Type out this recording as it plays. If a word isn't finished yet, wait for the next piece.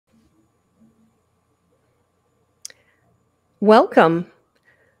Welcome.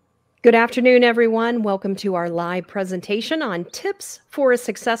 Good afternoon, everyone. Welcome to our live presentation on tips for a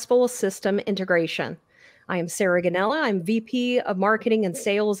successful system integration. I am Sarah Gonnella. I'm VP of Marketing and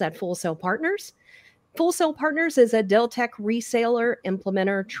Sales at Full Sail Partners. Full Sail Partners is a Deltek reseller,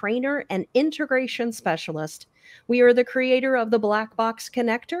 implementer, trainer, and integration specialist. We are the creator of the Black Box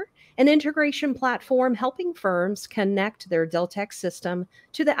Connector, an integration platform helping firms connect their Deltek system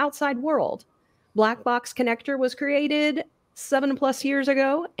to the outside world. Black Box Connector was created 7+ years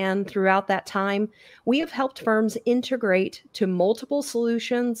ago, and throughout that time, we have helped firms integrate to multiple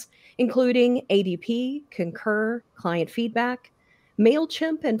solutions, including ADP, Concur, Client Feedback,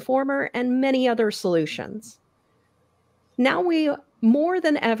 MailChimp, Informer, and many other solutions. Now more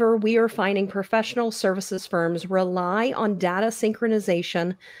than ever, we are finding professional services firms rely on data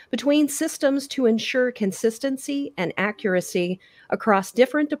synchronization between systems to ensure consistency and accuracy across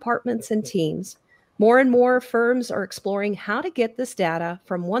different departments and teams. More and more firms are exploring how to get this data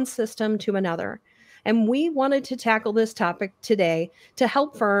from one system to another. And we wanted to tackle this topic today to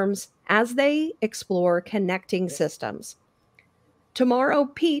help firms as they explore connecting systems.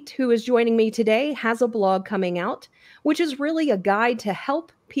 Tomorrow, Pete, who is joining me today, has a blog coming out, which is really a guide to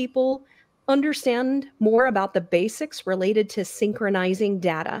help people understand more about the basics related to synchronizing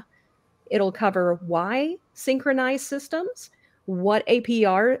data. It'll cover why synchronize systems, what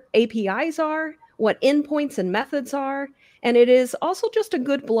APIs are, what endpoints and methods are, and it is also just a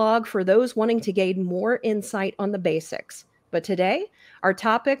good blog for those wanting to gain more insight on the basics. But today, our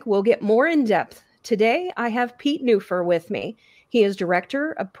topic will get more in depth. Today, I have Pete Nuffer with me. He is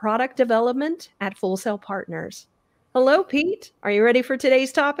Director of Product Development at Full Sail Partners. Hello, Pete. Are you ready for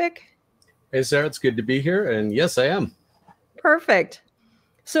today's topic? Hey, Sarah, it's good to be here. And yes, I am. Perfect.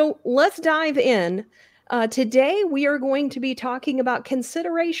 So let's dive in. Today, we are going to be talking about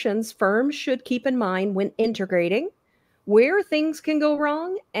considerations firms should keep in mind when integrating, where things can go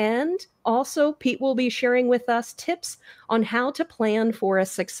wrong, and also Pete will be sharing with us tips on how to plan for a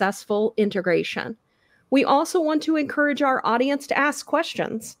successful integration. We also want to encourage our audience to ask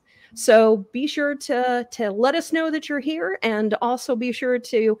questions. So be sure to let us know that you're here and also be sure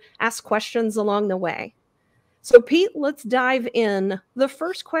to ask questions along the way. So Pete, let's dive in. The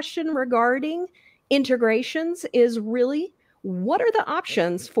first question regarding integrations is really, what are the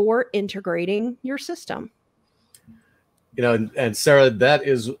options for integrating your system? You know, and Sarah, that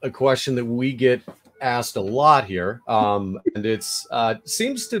is a question that we get asked a lot here. And it's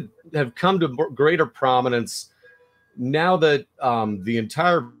seems to have come to greater prominence now that the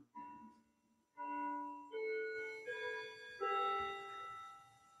entire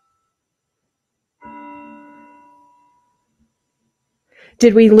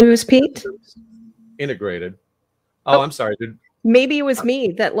Did we lose Pete? Integrated. Oh, I'm sorry. Maybe it was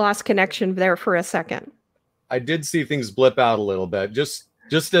me that lost connection there for a second. I did see things blip out a little bit. Just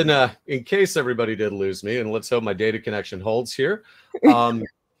in case everybody did lose me, and let's hope my data connection holds here.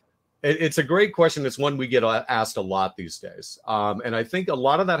 It's a great question. It's one we get asked a lot these days. And I think a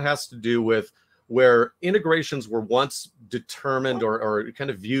lot of that has to do with where integrations were once determined or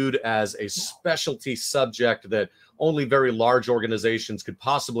kind of viewed as a specialty subject that only very large organizations could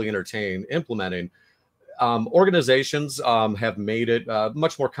possibly entertain implementing. Organizations have made it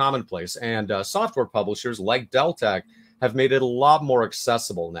much more commonplace, and software publishers like Deltek have made it a lot more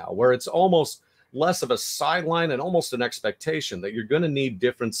accessible now, where it's almost less of a sideline and almost an expectation that you're going to need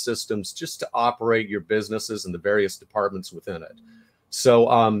different systems just to operate your businesses and the various departments within it.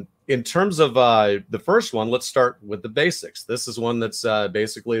 So in terms of the first one, let's start with the basics. This is one that's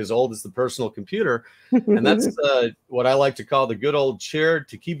basically as old as the personal computer. And that's what I like to call the good old chair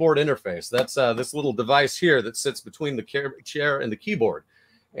to keyboard interface. That's this little device here that sits between the chair and the keyboard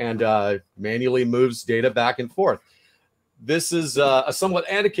and manually moves data back and forth. This is a somewhat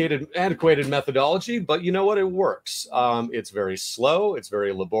antiquated methodology, but you know what? It works. It's very slow. It's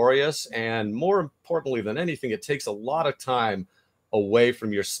very laborious. And more importantly than anything, it takes a lot of time away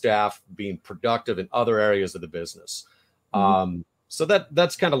from your staff being productive in other areas of the business. So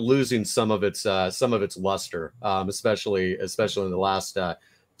that's kind of losing some of its luster, especially in the last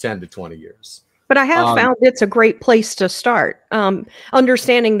 10 to 20 years. But I have found it's a great place to start.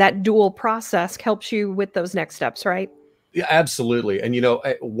 Understanding that dual process helps you with those next steps, right? Yeah, absolutely. And, you know,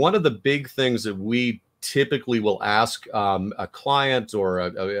 one of the big things that we typically will ask a client or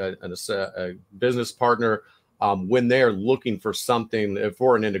a business partner when they're looking for something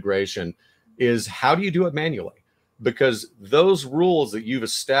for an integration is, how do you do it manually? Because those rules that you've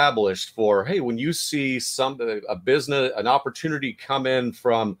established for, hey, when you see an opportunity come in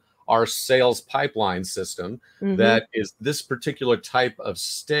from our sales pipeline system that is this particular type of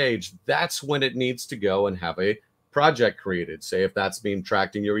stage, that's when it needs to go and have a project created, say if that's being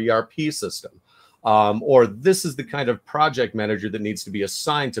tracked in your ERP system, or this is the kind of project manager that needs to be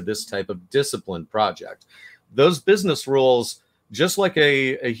assigned to this type of discipline project. Those business rules, just like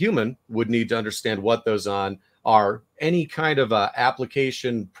a human would need to understand what those are, any kind of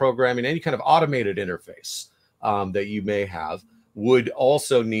application programming, any kind of automated interface that you may have would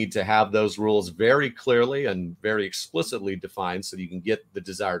also need to have those rules very clearly and very explicitly defined so that you can get the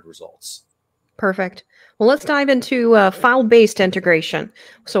desired results. Perfect. Well, let's dive into file-based integration.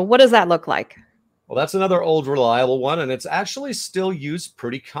 So what does that look like? Well, that's another old reliable one, and it's actually still used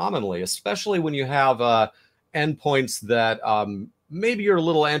pretty commonly, especially when you have endpoints that maybe you're a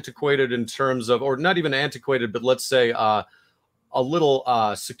little antiquated in terms of, or not even antiquated, but let's say a little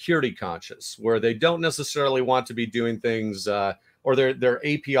security conscious, where they don't necessarily want to be doing things, or they're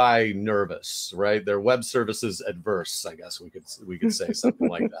API nervous, right? They're web services adverse, I guess we could say something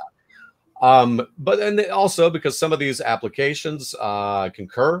like that. But then also because some of these applications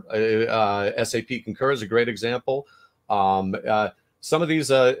concur, SAP Concur is a great example. Some of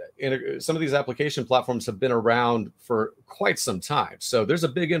these application platforms have been around for quite some time, so there's a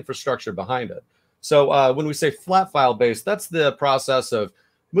big infrastructure behind it. So when we say flat file based, that's the process of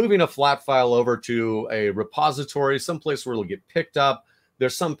moving a flat file over to a repository, someplace where it'll get picked up.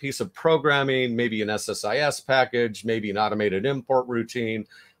 There's some piece of programming, maybe an SSIS package, maybe an automated import routine,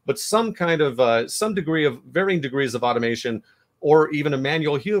 but some kind of varying degrees of automation, or even a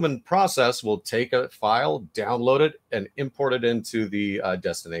manual human process will take a file, download it, and import it into the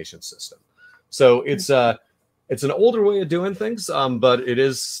destination system. So it's an older way of doing things, but it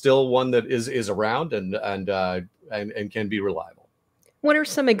is still one that is around and can be reliable. What are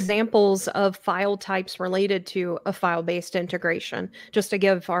some examples of file types related to a file-based integration, just to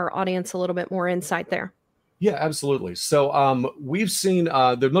give our audience a little bit more insight there? Yeah, absolutely. So we've seen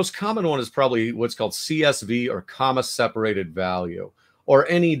the most common one is probably what's called CSV, or comma separated value, or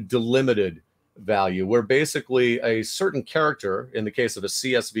any delimited value, where basically a certain character, in the case of a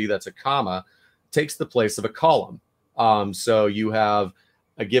CSV that's a comma, takes the place of a column. So you have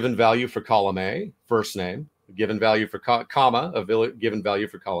a given value for column A, first name, a given value for comma, a given value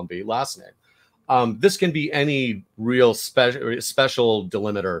for column B, last name. This can be any real special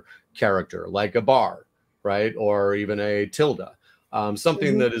delimiter character, like a bar, right? Or even a tilde,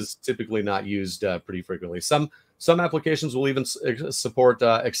 something that is typically not used pretty frequently. Some applications will even support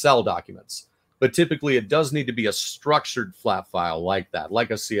Excel documents, but typically it does need to be a structured flat file like that,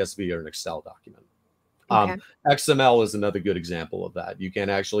 like a CSV or an Excel document. Okay. XML is another good example of that. You can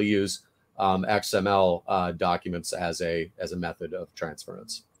actually use XML documents as a method of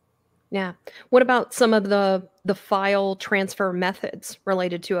transference. Yeah. What about some of the file transfer methods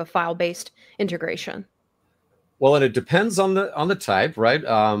related to a file-based integration? Well, and it depends on the type, right?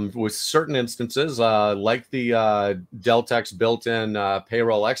 With certain instances, like the Deltek's built-in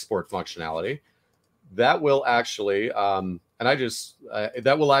payroll export functionality, that will actually, pardon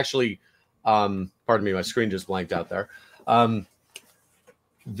me, my screen just blanked out there.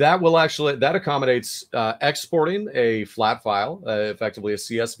 That accommodates exporting a flat file, effectively a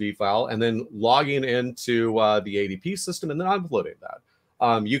CSV file, and then logging into the ADP system and then uploading that.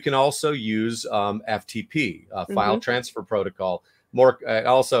 You can also use FTP, file transfer protocol,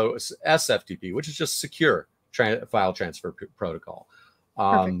 also SFTP, which is just secure file transfer protocol.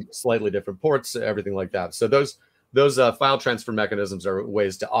 Slightly different ports, everything like that. So those file transfer mechanisms are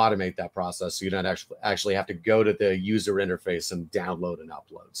ways to automate that process, so you don't actually have to go to the user interface and download and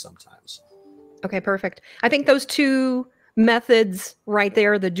upload sometimes. Okay, perfect. I think those two methods right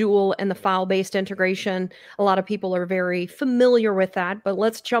there, the dual and the file-based integration, a lot of people are very familiar with that, but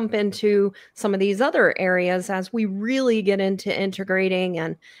let's jump into some of these other areas as we really get into integrating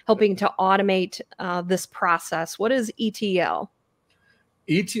and helping to automate this process. What is ETL?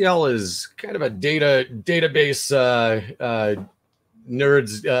 ETL is kind of a database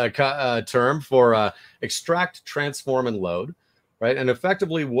nerds term for extract, transform, and load. Right. And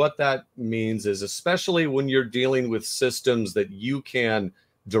effectively what that means is, especially when you're dealing with systems that you can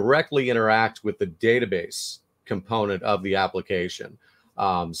directly interact with the database component of the application.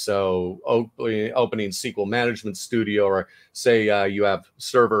 So opening SQL Management Studio, or say you have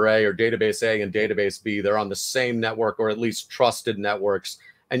server A or database A and database B, they're on the same network, or at least trusted networks,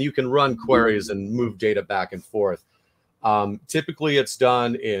 and you can run queries and move data back and forth. Typically it's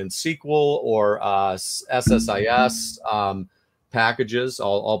done in SQL or SSIS packages,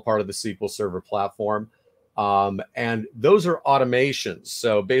 all part of the SQL Server platform. And those are automations.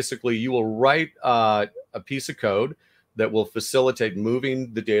 So basically you will write a piece of code that will facilitate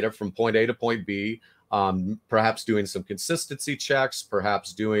moving the data from point A to point B perhaps doing some consistency checks,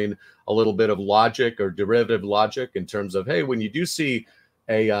 perhaps doing a little bit of logic or derivative logic in terms of, hey, when you do see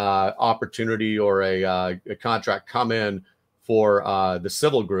a opportunity or a contract come in for the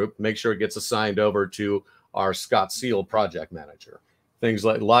civil group, make sure it gets assigned over to our Scott Seal project manager. Things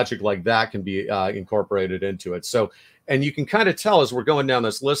like logic like that can be incorporated into it. So, and you can kind of tell as we're going down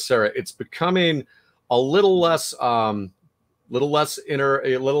this list, Sarah, it's becoming a little less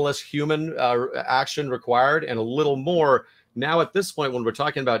human action required, and a little more now at this point when we're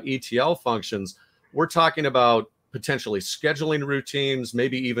talking about ETL functions, we're talking about potentially scheduling routines,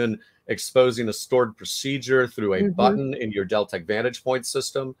 maybe even exposing a stored procedure through a button in your Deltek Vantage Point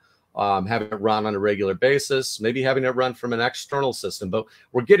system, having it run on a regular basis, maybe having it run from an external system. But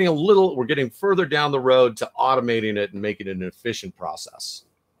we're getting further down the road to automating it and making it an efficient process.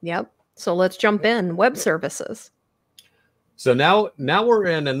 Yep. So let's jump in. Web services. So now we're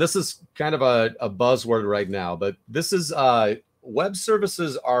in, and this is kind of a buzzword right now, but this is web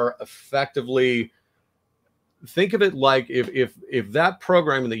services are effectively, think of it like if that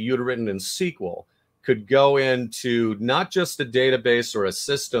programming that you'd written in SQL could go into not just a database or a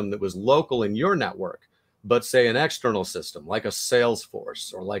system that was local in your network, but say an external system like a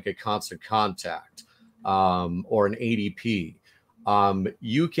Salesforce or like a Constant Contact or an ADP.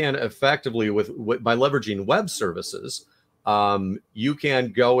 You can effectively, by leveraging web services, you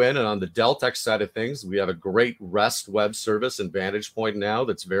can go in, and on the Deltek side of things, we have a great REST web service and Vantage Point now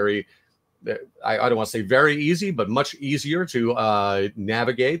that's very, I don't want to say very easy, but much easier to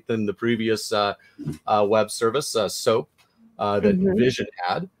navigate than the previous web service, SOAP, that Vision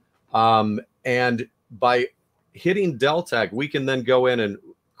had. And by hitting Deltek, we can then go in and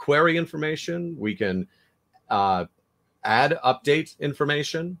query information. We can add update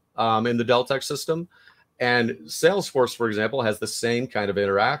information in the Deltek system. And Salesforce, for example, has the same kind of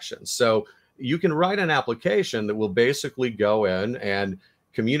interaction. So you can write an application that will basically go in and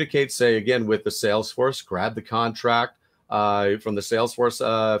communicate, say, again, with the Salesforce, grab the contract from the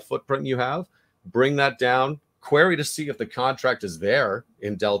Salesforce footprint you have, bring that down, query to see if the contract is there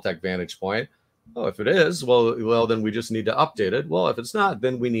in Deltek Vantage Point. Oh, if it is, well, then we just need to update it. Well, if it's not,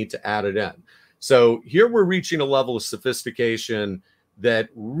 then we need to add it in. So here we're reaching a level of sophistication that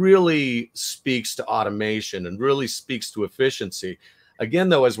really speaks to automation and really speaks to efficiency. Again,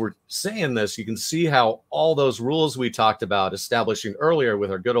 though, as we're saying this, you can see how all those rules we talked about establishing earlier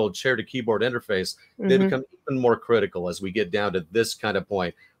with our good old chair to keyboard interface, they become even more critical as we get down to this kind of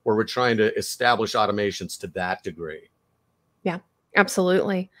point where we're trying to establish automations to that degree. Yeah,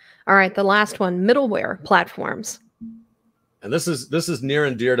 absolutely. All right, the last one, middleware platforms. And this is near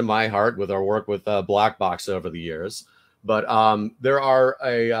and dear to my heart with our work with Blackbox over the years. But there are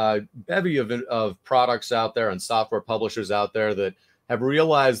a bevy of products out there and software publishers out there that have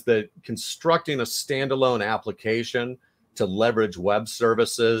realized that constructing a standalone application to leverage web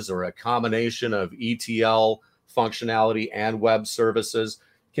services or a combination of ETL functionality and web services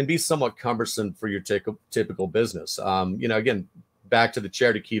can be somewhat cumbersome for your typical business. Again, back to the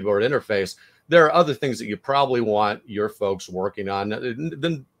chair to keyboard interface, there are other things that you probably want your folks working on,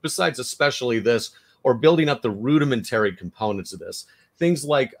 then besides especially this, or building up the rudimentary components of this. Things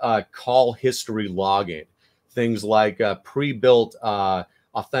like call history logging, things like pre-built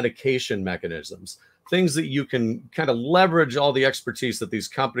authentication mechanisms, things that you can kind of leverage all the expertise that these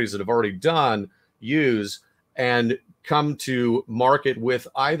companies that have already done use and come to market with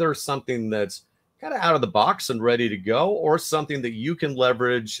either something that's kind of out of the box and ready to go, or something that you can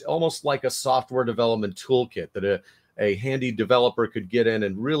leverage almost like a software development toolkit that a handy developer could get in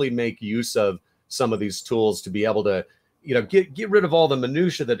and really make use of some of these tools to be able to, get rid of all the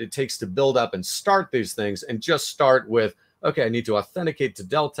minutia that it takes to build up and start these things, and just start with, okay, I need to authenticate to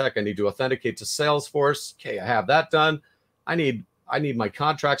Deltek. I need to authenticate to Salesforce. Okay, I have that done. I need my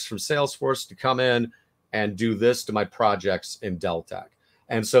contracts from Salesforce to come in and do this to my projects in Deltek.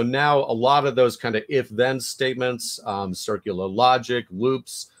 And so now a lot of those kind of if-then statements, circular logic,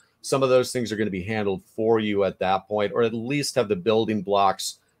 loops, some of those things are going to be handled for you at that point, or at least have the building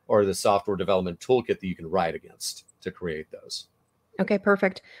blocks or the software development toolkit that you can write against to create those. Okay,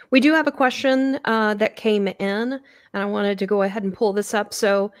 perfect. We do have a question that came in, and I wanted to go ahead and pull this up.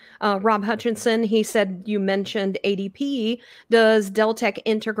 So Rob Hutchinson, he said, you mentioned ADP. Does Deltek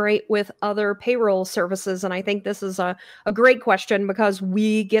integrate with other payroll services? And I think this is a great question because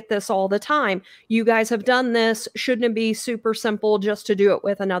we get this all the time. You guys have done this. Shouldn't it be super simple just to do it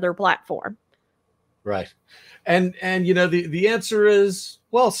with another platform? Right. And the answer is,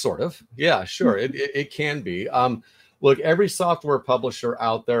 well, sort of. Yeah, sure. It can be. Look, every software publisher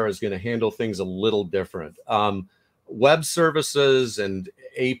out there is going to handle things a little different. web services and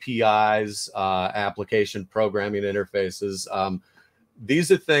APIs, application programming interfaces,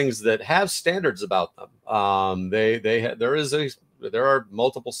 these are things that have standards about them. There are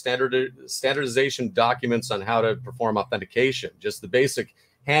multiple standardization documents on how to perform authentication, just the basic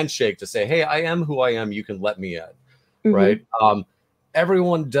handshake to say, hey, I am who I am, you can let me in, right?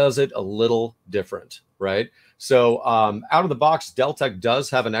 Everyone does it a little different, right? So out of the box, Deltek does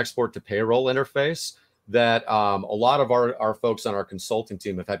have an export to payroll interface that a lot of our folks on our consulting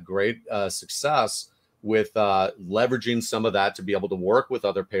team have had great success with leveraging some of that to be able to work with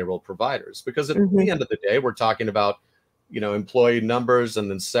other payroll providers. Because at the end of the day, we're talking about, you know, employee numbers and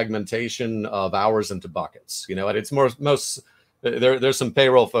then segmentation of hours into buckets, you know, and it's there's some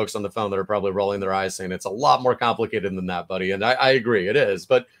payroll folks on the phone that are probably rolling their eyes saying it's a lot more complicated than that, buddy. And I agree, it is.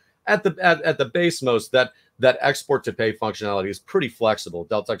 But at the base most, that export to pay functionality is pretty flexible.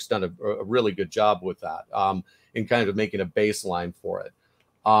 Deltek's done a really good job with that in kind of making a baseline for it.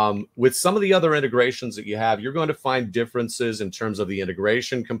 With some of the other integrations that you have, you're going to find differences in terms of the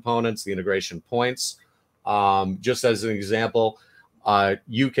integration components, the integration points. Just as an example,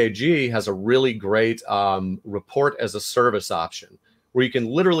 UKG has a really great report as a service option where you can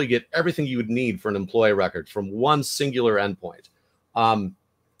literally get everything you would need for an employee record from one singular endpoint.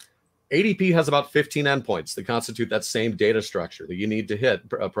 ADP has about 15 endpoints that constitute that same data structure that you need to hit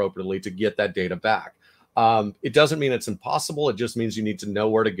appropriately to get that data back. It doesn't mean it's impossible. It just means you need to know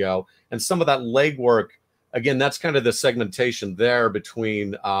where to go. And some of that legwork, again, that's kind of the segmentation there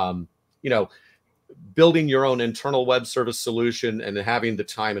between, you know, building your own internal web service solution and having the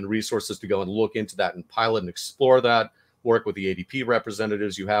time and resources to go and look into that and pilot and explore that, work with the ADP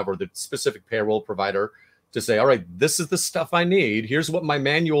representatives you have or the specific payroll provider to say, all right, this is the stuff I need. Here's what my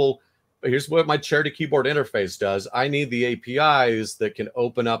chair to keyboard interface does. I need the APIs that can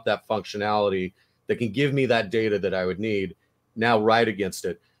open up that functionality, that can give me that data that I would need. Now write against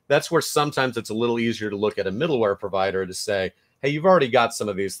it. That's where sometimes it's a little easier to look at a middleware provider to say, hey, you've already got some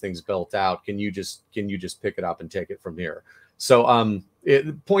of these things built out. Can you just pick it up and take it from here? So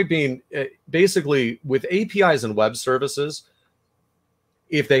point being, basically with APIs and web services,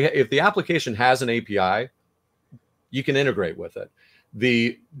 if the application has an API, you can integrate with it.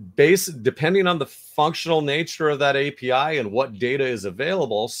 Depending on the functional nature of that API and what data is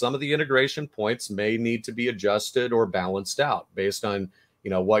available, some of the integration points may need to be adjusted or balanced out based on,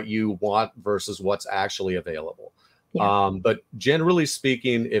 you know, what you want versus what's actually available. Yeah. But generally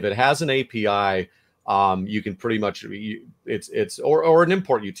speaking, if it has an API, you can pretty much or an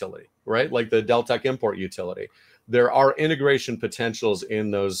import utility, right? Like the Deltek import utility. There are integration potentials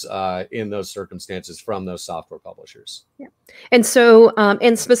in those circumstances from those software publishers. Yeah. And so,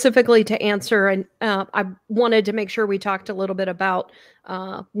 and specifically to answer, and I wanted to make sure we talked a little bit about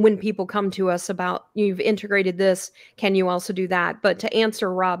when people come to us about, you've integrated this, can you also do that? But to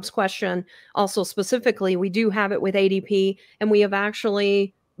answer Rob's question, also specifically, we do have it with ADP, and we have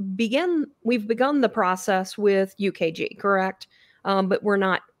actually we've begun the process with UKG, correct? But we're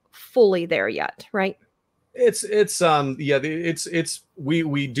not fully there yet, right? We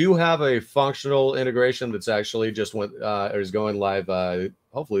do have a functional integration that's actually just is going live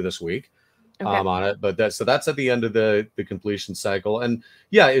hopefully this week. Okay. On it, but that's at the end of the completion cycle. And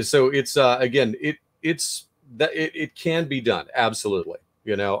yeah, so it's again, it can be done, absolutely,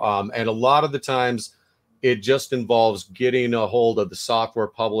 you know, and a lot of the times it just involves getting a hold of the software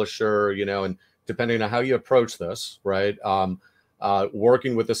publisher, you know, and depending on how you approach this, right,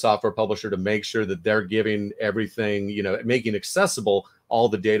 working with the software publisher to make sure that they're giving everything, you know, making accessible all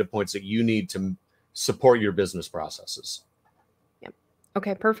the data points that you need to support your business processes. Yep.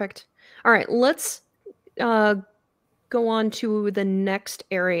 Okay, perfect. All right, let's go on to the next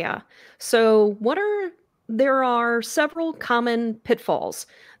area. So there are several common pitfalls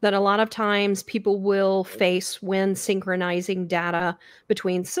that a lot of times people will face when synchronizing data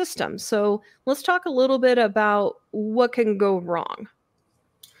between systems. So let's talk a little bit about what can go wrong.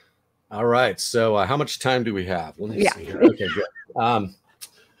 All right. So how much time do we have? Let me see here. Okay, good.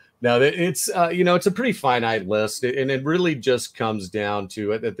 Now it's you know, it's a pretty finite list, and it really just comes down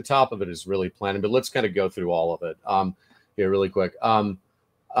to at the top of it is really planning. But let's kind of go through all of it here really quick.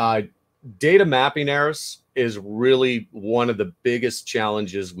 Data mapping errors is really one of the biggest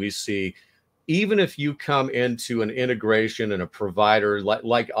challenges we see, even if you come into an integration and a provider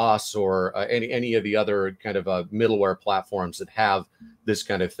like us or any of the other kind of middleware platforms that have this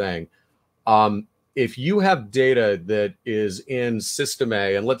kind of thing. If you have data that is in system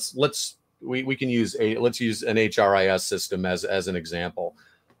A, and we can use let's use an HRIS system as an example.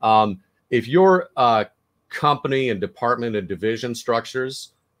 If your company and department and division structures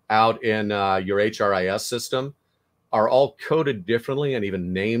out in your HRIS system, are all coded differently and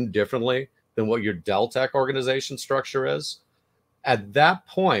even named differently than what your Deltek organization structure is, at that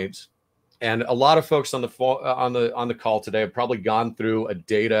point, and a lot of folks on the call today have probably gone through a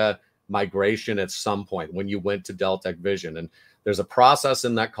data migration at some point when you went to Deltek Vision, and there's a process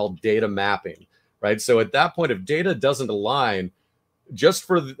in that called data mapping, right? So at that point, if data doesn't align,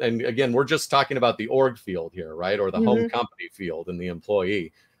 and again, we're just talking about the org field here, right? Or the home company field and the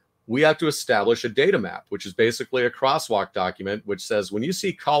employee. We have to establish a data map, which is basically a crosswalk document, which says when you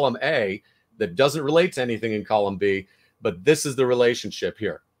see column A that doesn't relate to anything in column B, but this is the relationship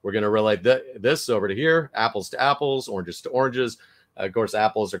here. We're going to relate this over to here, apples to apples, oranges to oranges. Of course,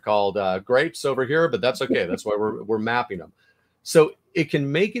 apples are called grapes over here, but that's okay. That's why we're mapping them. So it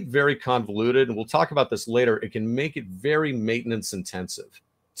can make it very convoluted, and we'll talk about this later. It can make it very maintenance intensive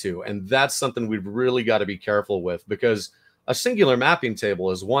too, and that's something we've really got to be careful with, because a singular mapping table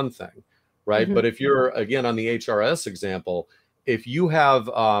is one thing, right? But if you're, again, on the HRS example, if you have,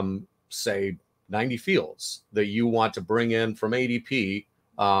 say, 90 fields that you want to bring in from ADP,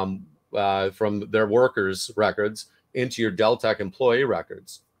 from their workers' records into your Deltek employee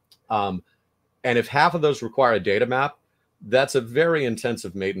records, and if half of those require a data map, that's a very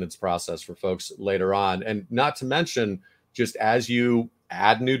intensive maintenance process for folks later on. And not to mention, just as you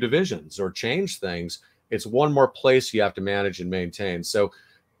add new divisions or change things, it's one more place you have to manage and maintain. So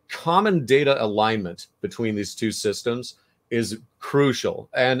common data alignment between these two systems is crucial.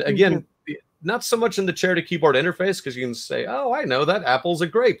 And again, not so much in the chair to keyboard interface, because you can say, oh, I know that apple's a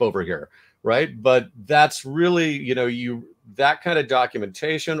grape over here, right? But that's really, that kind of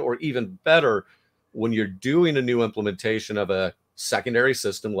documentation, or even better, when you're doing a new implementation of a secondary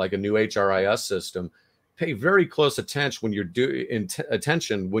system like a new HRIS system, pay very close attention when you're doing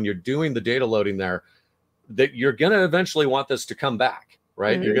the data loading there, that you're going to eventually want this to come back,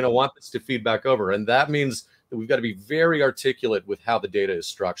 right? You're going to want this to feed back over. And that means that we've got to be very articulate with how the data is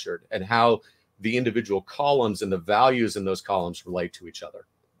structured and how the individual columns and the values in those columns relate to each other.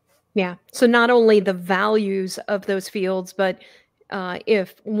 Yeah. So not only the values of those fields, but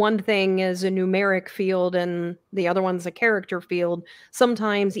if one thing is a numeric field and the other one's a character field,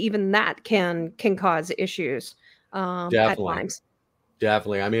 sometimes even that can cause issues at times.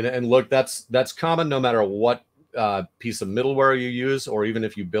 Definitely. I mean, and look, that's common no matter what piece of middleware you use, or even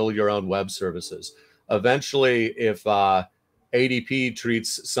if you build your own web services. Eventually, if ADP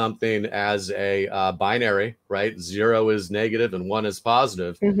treats something as a binary, right? 0 is negative and 1 is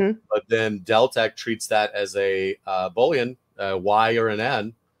positive, but then Deltek treats that as a Boolean, Y or an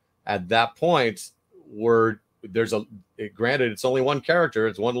N. At that point, granted, it's only one character,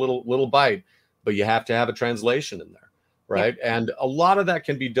 it's one little byte, but you have to have a translation in there, right? Yeah. And a lot of that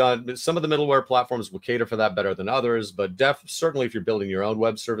can be done. Some of the middleware platforms will cater for that better than others, but certainly if you're building your own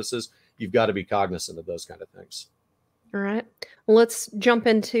web services, you've got to be cognizant of those kind of things. All right. Let's jump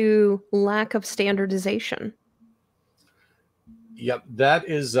into lack of standardization. Yep, that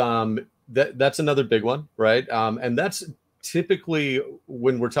is that's another big one, right? And that's typically,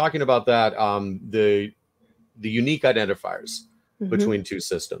 when we're talking about that, the unique identifiers between two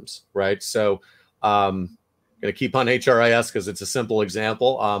systems, right? So I'm going to keep on HRIS because it's a simple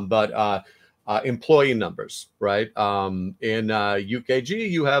example, but employee numbers, right? In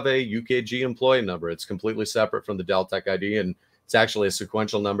UKG, you have a UKG employee number. It's completely separate from the Deltek ID, and it's actually a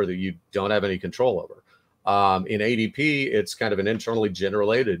sequential number that you don't have any control over. In ADP, it's kind of an internally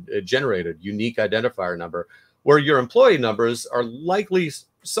generated unique identifier number, where your employee numbers are likely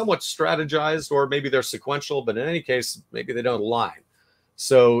somewhat strategized, or maybe they're sequential, but in any case, maybe they don't align.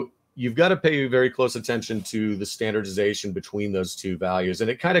 So you've got to pay very close attention to the standardization between those two values.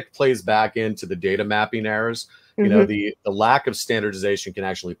 And it kind of plays back into the data mapping errors. You know, the lack of standardization can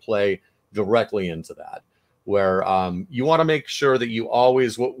actually play directly into that, where you want to make sure that you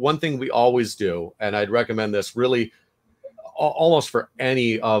always, one thing we always do, and I'd recommend this really almost for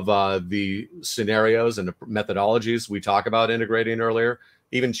any of the scenarios and the methodologies we talk about integrating earlier,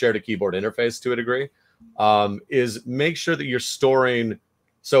 even share to keyboard interface to a degree, is make sure that you're storing.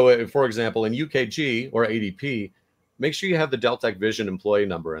 So for example, in UKG or ADP, make sure you have the Deltek Vision employee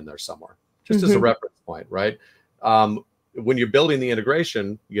number in there somewhere, just as a reference point, right? When you're building the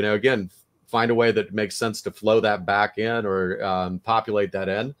integration, again, find a way that makes sense to flow that back in, or populate that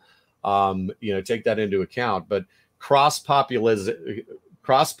in, take that into account. But cross-population, I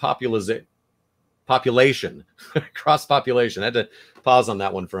had to pause on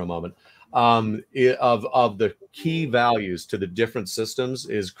that one for a moment, of the key values to the different systems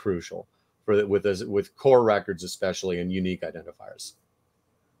is crucial with core records, especially, and unique identifiers.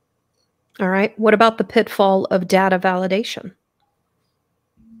 All right. What about the pitfall of data validation?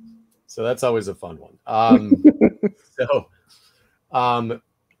 So that's always a fun one. So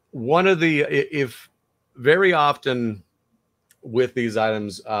one of the, if very often with these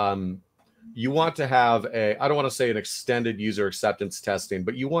items, you want to have a, I don't want to say an extended user acceptance testing,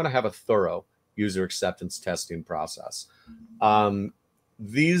 but you want to have a thorough user acceptance testing process.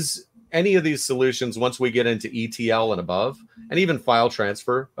 Any of these solutions, once we get into ETL and above, and even file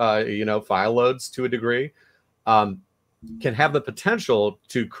transfer, file loads to a degree, can have the potential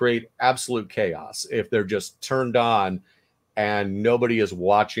to create absolute chaos if they're just turned on and nobody is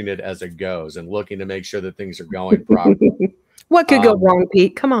watching it as it goes and looking to make sure that things are going properly. What could go wrong,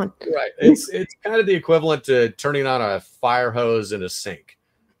 Pete? Come on. Right. It's kind of the equivalent to turning on a fire hose in a sink,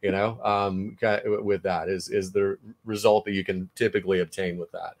 with that is the result that you can typically obtain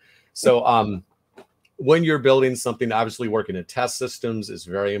with that. So when you're building something, obviously working in test systems is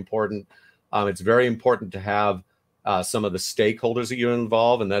very important. It's very important to have some of the stakeholders that you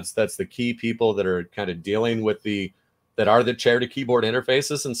involve, and that's the key people that are kind of dealing with that are the chair to keyboard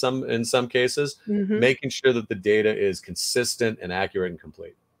interfaces in some cases, making sure that the data is consistent and accurate and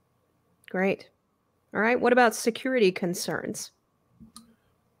complete. Great. All right. What about security concerns?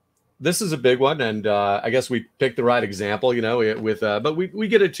 This is a big one, and I guess we picked the right example, but we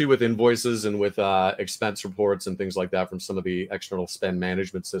get it too with invoices and with expense reports and things like that from some of the external spend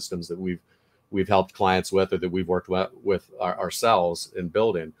management systems that we've helped clients with or that we've worked with ourselves in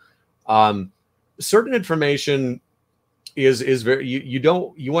building. Certain information is very, you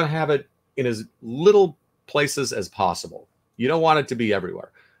want to have it in as little places as possible. You don't want it to be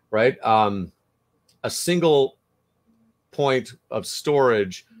everywhere, right? A single point of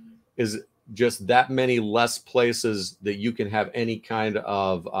storage is just that many less places that you can have any kind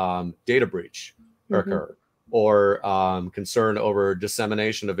of data breach occur or concern over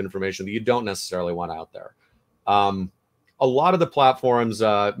dissemination of information that you don't necessarily want out there. A lot of the platforms,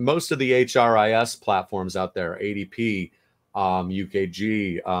 most of the HRIS platforms out there, ADP,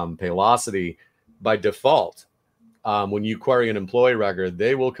 UKG, Paylocity, by default, when you query an employee record,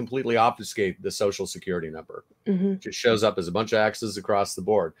 they will completely obfuscate the social security number. It just shows up as a bunch of X's across the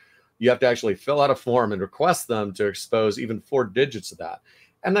board. You have to actually fill out a form and request them to expose even 4 digits of that.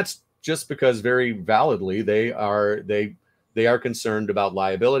 And that's just because very validly they are concerned about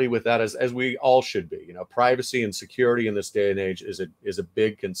liability with that, as we all should be. Privacy and security in this day and age is a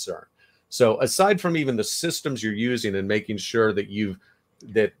big concern. So aside from even the systems you're using and making sure that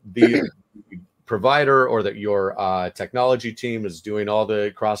the provider or that your technology team is doing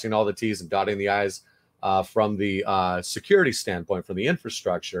crossing all the T's and dotting the I's from the security standpoint, from the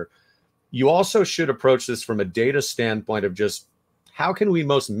infrastructure, you also should approach this from a data standpoint of just how can we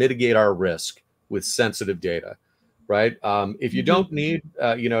most mitigate our risk with sensitive data, right? If you don't need,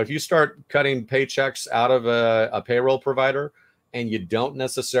 if you start cutting paychecks out of a payroll provider and you don't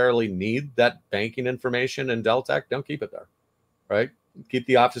necessarily need that banking information in Deltek, don't keep it there, right? Keep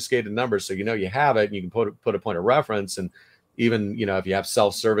the obfuscated numbers so you have it and you can put a point of reference. And even, if you have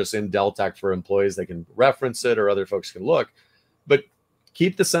self-service in Deltek for employees, they can reference it or other folks can look. But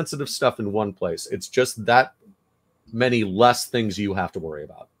keep the sensitive stuff in one place. It's just that many less things you have to worry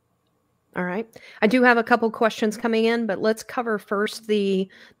about. All right. I do have a couple questions coming in, but let's cover first the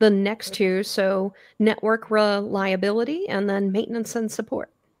next two. So network reliability and then maintenance and support.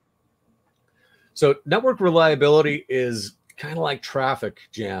 So network reliability is kind of like traffic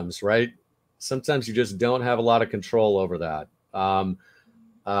jams, right? Sometimes you just don't have a lot of control over that.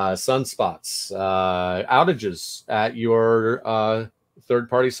 Sunspots, outages at your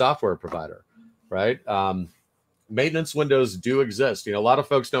third-party software provider, right? Maintenance windows do exist. A lot of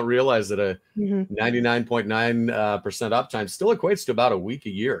folks don't realize that a 99.9% uptime still equates to about a week a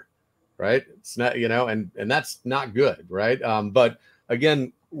year, right? It's not, and that's not good, right? But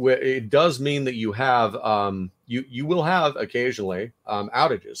again, it does mean that you have, you will have occasionally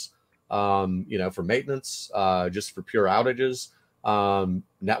outages, for maintenance, just for pure outages,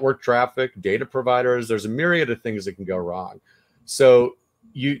 network traffic, data providers. There's a myriad of things that can go wrong. So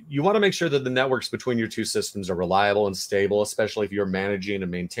you want to make sure that the networks between your two systems are reliable and stable, especially if you're managing and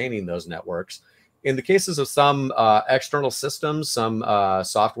maintaining those networks. In the cases of some external systems, some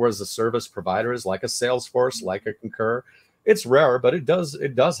software as a service providers like a Salesforce, like a Concur, it's rare, but it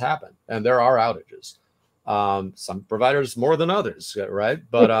does happen, and there are outages. Some providers more than others, right?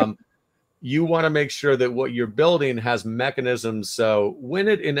 But you want to make sure that what you're building has mechanisms so when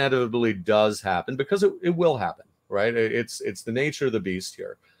it inevitably does happen, because it will happen, right? It's the nature of the beast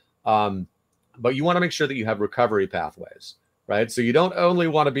here. But you want to make sure that you have recovery pathways, right? So you don't only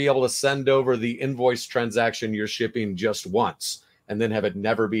want to be able to send over the invoice transaction you're shipping just once and then have it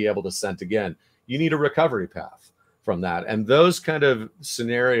never be able to send again. You need a recovery path from that. And those kind of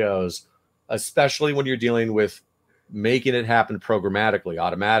scenarios, especially when you're dealing with making it happen programmatically,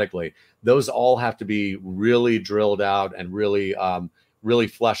 automatically, those all have to be really drilled out and really, really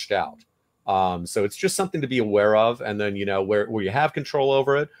fleshed out. So it's just something to be aware of. And then, where you have control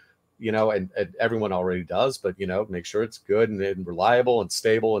over it, and everyone already does, but, make sure it's good and reliable and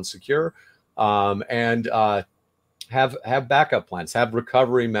stable and secure. And have backup plans, have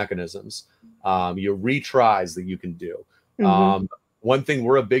recovery mechanisms, your retries that you can do. One thing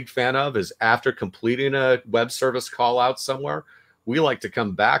we're a big fan of is after completing a web service call out somewhere, we like to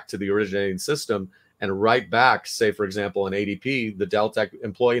come back to the originating system and write back, say, for example, in ADP, the Deltek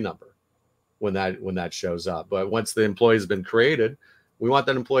employee number when that shows up. But once the employee has been created, we want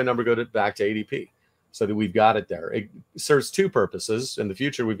that employee number to go back to ADP so that we've got it there. It serves two purposes. In the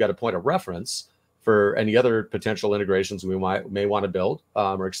future, we've got a point of reference for any other potential integrations we may want to build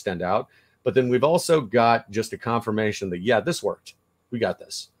or extend out. But then we've also got just a confirmation that, yeah, this worked. We got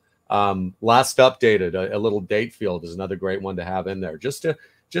this. Last updated, a little date field is another great one to have in there, just to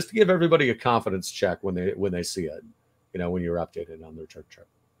give everybody a confidence check when they see it, when you're updated on their chart.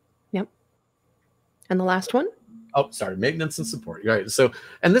 Yep. And the last one? Oh, sorry, maintenance and support. Right. So,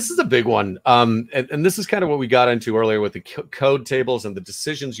 and this is a big one. And this is kind of what we got into earlier with the code tables and the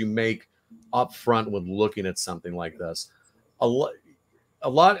decisions you make up front when looking at something like this. A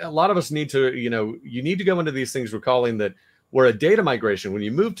lot of us need to, you need to go into these things recalling that we're a data migration. When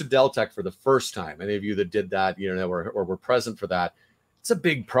you move to Deltek for the first time, any of you that did that, or were present for that, it's a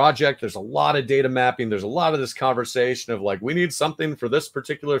big project. There's a lot of data mapping. There's a lot of this conversation of like, we need something for this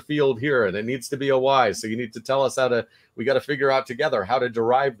particular field here, and it needs to be a Y. So you need to tell us we got to figure out together how to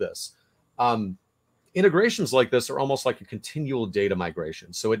derive this. Integrations like this are almost like a continual data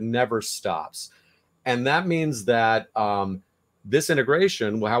migration. So it never stops. And that means that this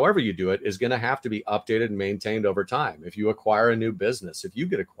integration, however you do it, is going to have to be updated and maintained over time. If you acquire a new business, if you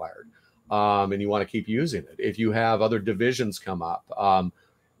get acquired and you want to keep using it, if you have other divisions come up,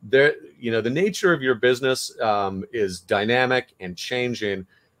 the nature of your business is dynamic and changing.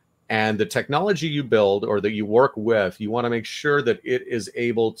 And the technology you build or that you work with, you want to make sure that it is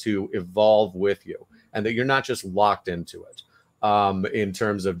able to evolve with you and that you're not just locked into it. In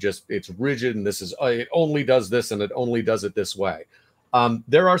terms of just it's rigid and it only does this and it only does it this way.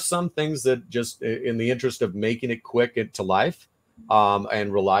 There are some things that just in the interest of making it quick to life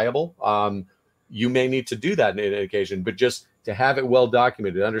and reliable, you may need to do that in an occasion, but just to have it well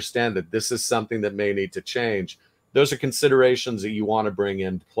documented, understand that this is something that may need to change. Those are considerations that you want to bring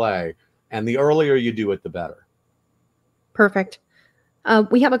into play. And the earlier you do it, the better. Perfect.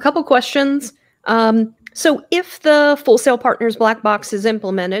 We have a couple questions. So if the Full Sail Partners black box is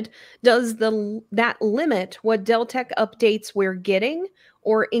implemented, does that limit what Deltek updates we're getting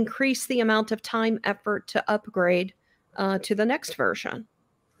or increase the amount of time, effort to upgrade to the next version?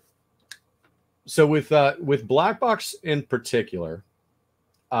 So with black box in particular,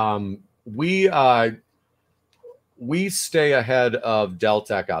 we stay ahead of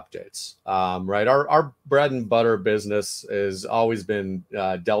Deltek updates, right? Our bread and butter business has always been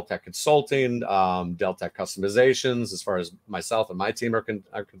Deltek consulting, Deltek customizations, as far as myself and my team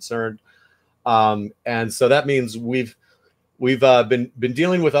are concerned. And so that means we've been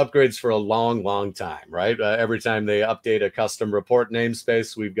dealing with upgrades for a long time, right? Every time they update a custom report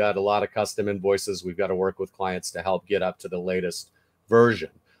namespace, we've got a lot of custom invoices. We've got to work with clients to help get up to the latest version,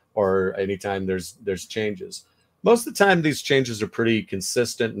 or anytime there's changes. Most of the time, these changes are pretty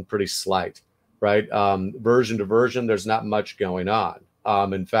consistent and pretty slight, right? Version to version, there's not much going on.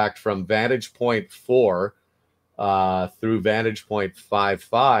 In fact, from Vantage Point 4 through Vantage Point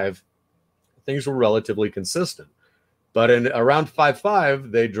 5.5, things were relatively consistent. But in around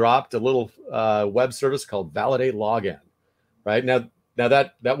 5.5, they dropped a little web service called Validate Login, right? Now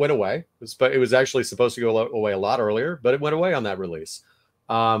that went away. It was actually supposed to go away a lot earlier, but it went away on that release.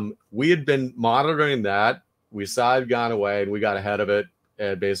 We had been monitoring that. We saw it gone away, and we got ahead of it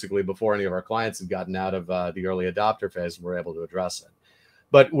basically before any of our clients had gotten out of the early adopter phase, and we're able to address it.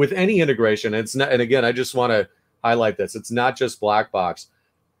 But with any integration, it's not, and again, I just want to highlight this, it's not just black box.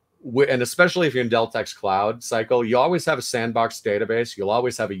 And especially if you're in Deltek's cloud cycle, you always have a sandbox database. You'll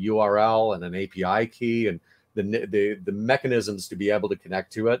always have a URL and an API key and the mechanisms to be able to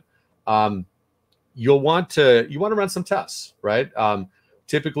connect to it. You want to run some tests, right?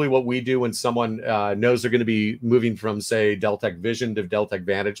 Typically what we do when someone knows they're going to be moving from, say, Deltek Vision to Deltek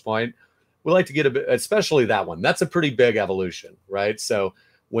Vantage Point, we like to get a bit, especially that one. That's a pretty big evolution, right? So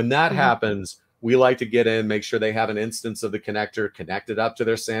when that happens, we like to get in, make sure they have an instance of the connector connected up to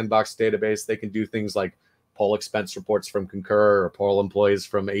their sandbox database. They can do things like pull expense reports from Concur or pull employees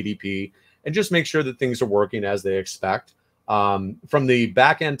from ADP, and just make sure that things are working as they expect. From the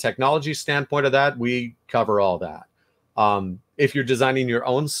back-end technology standpoint of that, we cover all that. If you're designing your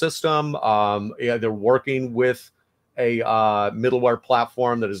own system, they're working with a middleware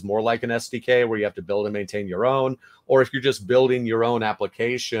platform that is more like an SDK where you have to build and maintain your own, or if you're just building your own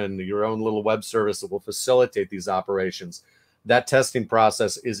application, your own little web service that will facilitate these operations, that testing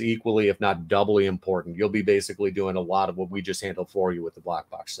process is equally, if not doubly important. You'll be basically doing a lot of what we just handled for you with the black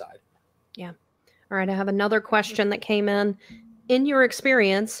box side. Yeah. All right. I have another question that came in. In your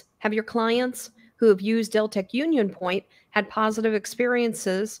experience, have your clients who have used Deltek Union Point had positive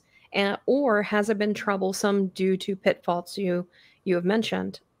experiences, or has it been troublesome due to pitfalls you have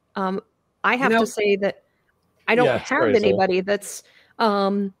mentioned? I have to say that I don't Yeah, have anybody that's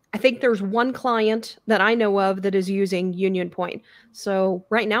I think there's one client that I know of that is using Union Point. So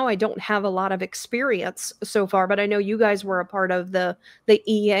right now I don't have a lot of experience so far, but I know you guys were a part of the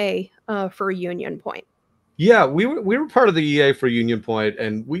EA for Union Point. Yeah, we were part of the EA for Union Point,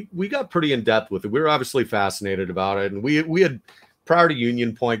 and we got pretty in depth with it. We were obviously fascinated about it, and we had, prior to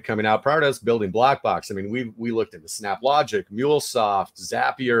Union Point coming out, prior to us building Blackbox, I mean, we looked into SnapLogic, MuleSoft,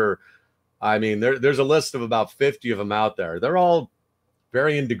 Zapier. I mean, there's a list of about 50 of them out there. They're all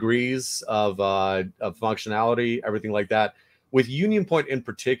varying degrees of functionality, everything like that. With Union Point in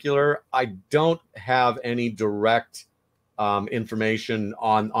particular, I don't have any direct information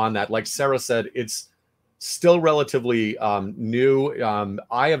on that. Like Sarah said, it's still relatively new.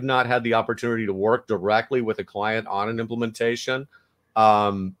 I have not had the opportunity to work directly with a client on an implementation.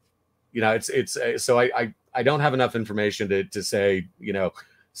 You know, so I don't have enough information to say, you know,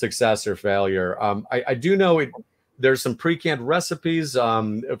 success or failure. I do know there's some pre-canned recipes.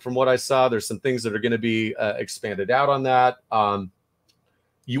 From what I saw, there's some things that are going to be expanded out on that.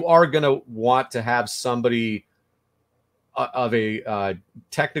 You are going to want to have somebody of a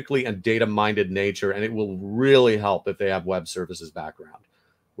technically and data-minded nature, and it will really help if they have web services background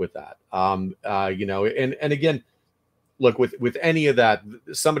with that. You know, and again, look, with any of that,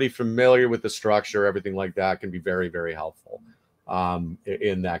 somebody familiar with the structure, everything like that, can be very, very helpful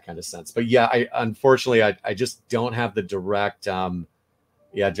in that kind of sense. But yeah, unfortunately, I just don't have the direct,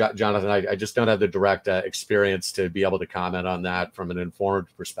 yeah, Jonathan, I just don't have the direct experience to be able to comment on that from an informed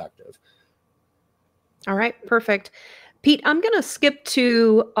perspective. All right, perfect. Pete, I'm going to skip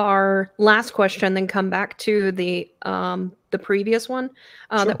to our last question, then come back to the previous one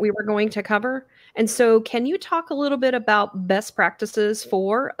Sure. that we were going to cover. And so, can you talk a little bit about best practices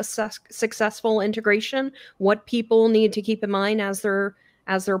for a successful integration? What people need to keep in mind as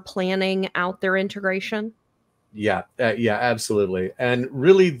they're planning out their integration? Yeah, yeah, absolutely. And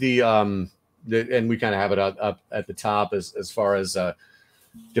really, and we kind of have it up at the top as far as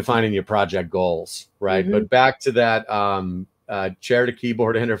defining your project goals, right? Mm-hmm. But back to that chair to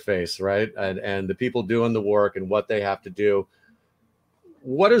keyboard interface, right? And the people doing the work and what they have to do.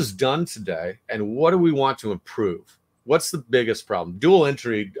 What is done today, and what do we want to improve? What's the biggest problem? Dual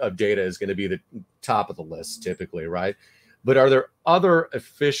entry of data is going to be the top of the list typically, right? But are there other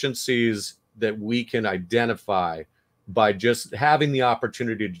efficiencies that we can identify by just having the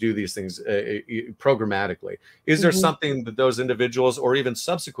opportunity to do these things programmatically? Is there something that those individuals, or even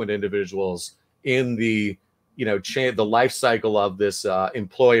subsequent individuals in the, you know, the life cycle of this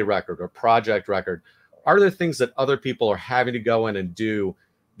employee record or project record, are there things that other people are having to go in and do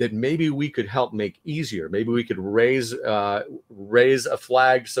that maybe we could help make easier? Maybe we could raise a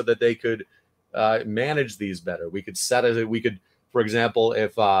flag so that they could manage these better. We could for example,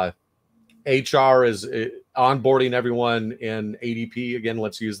 if HR is onboarding everyone in ADP, again,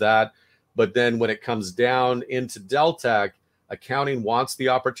 let's use that. But then when it comes down into Deltek, accounting wants the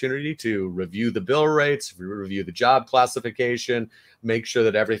opportunity to review the bill rates, review the job classification, make sure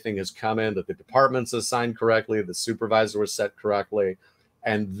that everything has come in, that the department's assigned correctly, the supervisor was set correctly.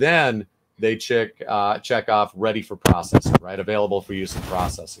 And then they check off ready for processing, right? Available for use in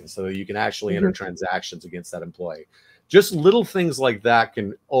processing, so that you can actually enter transactions against that employee. Just little things like that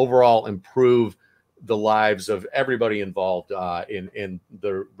can overall improve the lives of everybody involved in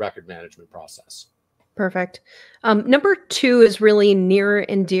the record management process. Perfect. Number 2 is really near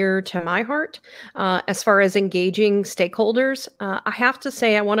and dear to my heart as far as engaging stakeholders. I have to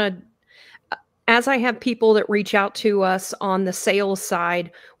say, as I have people that reach out to us on the sales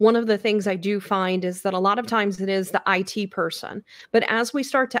side, one of the things I do find is that a lot of times it is the IT person. But as we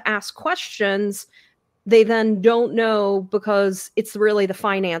start to ask questions, they then don't know because it's really the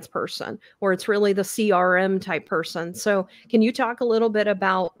finance person or it's really the CRM type person. So can you talk a little bit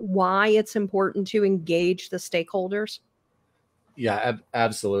about why it's important to engage the stakeholders? Yeah,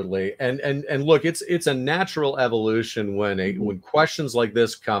 absolutely. And look, it's a natural evolution when questions like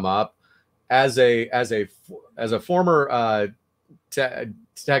this come up. As a former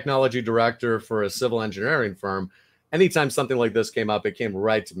technology director for a civil engineering firm, anytime something like this came up, it came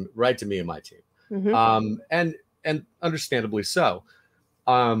right to me and my team. And understandably so.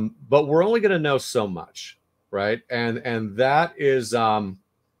 But we're only going to know so much, right? And that is,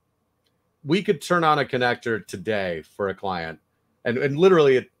 we could turn on a connector today for a client, and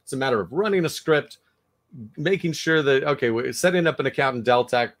literally it's a matter of running a script, making sure that, okay, we're setting up an account in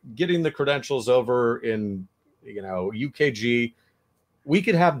Deltek, getting the credentials over in, UKG. We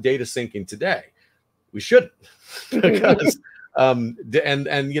could have data syncing today. We shouldn't, because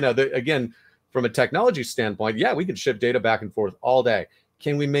again, from a technology standpoint, yeah, we could ship data back and forth all day.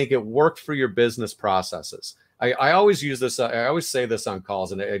 Can we make it work for your business processes? I always use this. I always say this on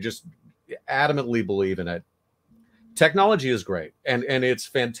calls, and I just adamantly believe in it. Technology is great, and it's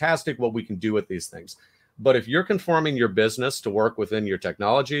fantastic what we can do with these things. But if you're conforming your business to work within your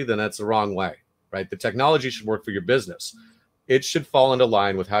technology, then that's the wrong way, right? The technology should work for your business. It should fall into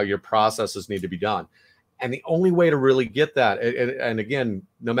line with how your processes need to be done. And the only way to really get that, and again,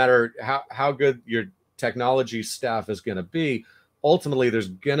 no matter how good your technology staff is going to be, ultimately there's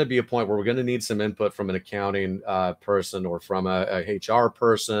going to be a point where we're going to need some input from an accounting person, or from a HR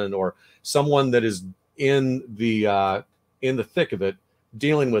person, or someone that is in the thick of it,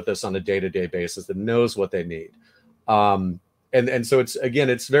 dealing with this on a day-to-day basis, that knows what they need. And so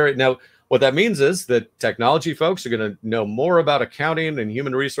it's very, now what that means is that technology folks are going to know more about accounting and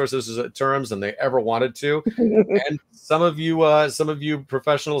human resources terms than they ever wanted to. And some of you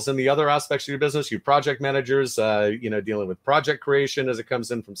professionals in the other aspects of your business, you project managers, dealing with project creation as it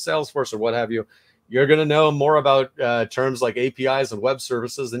comes in from Salesforce or what have you, you're going to know more about terms like APIs and web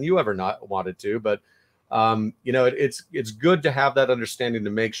services than you ever not wanted to. But it's good to have that understanding to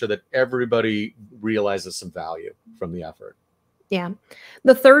make sure that everybody realizes some value from the effort. Yeah.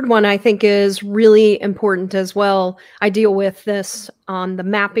 The third one I think is really important as well. I deal with this on the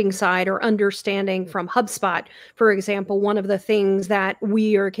mapping side, or understanding from HubSpot. For example, one of the things that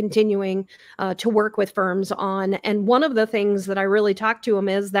we are continuing to work with firms on, and one of the things that I really talk to them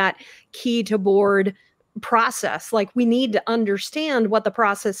is that key to board process. Like, we need to understand what the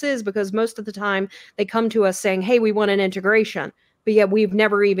process is, because most of the time they come to us saying, hey, we want an integration. But yet we've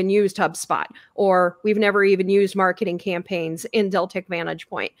never even used HubSpot, or we've never even used marketing campaigns in Deltek Vantage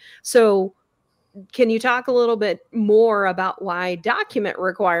Point. So can you talk a little bit more about why document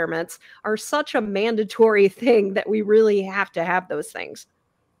requirements are such a mandatory thing, that we really have to have those things?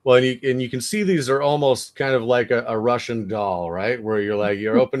 Well, and you can see these are almost kind of like a Russian doll, right? Where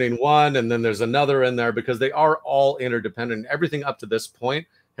you're opening one and then there's another in there, because they are all interdependent. Everything up to this point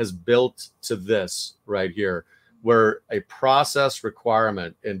has built to this right here, where a process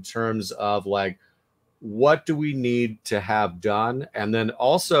requirement in terms of like, what do we need to have done? And then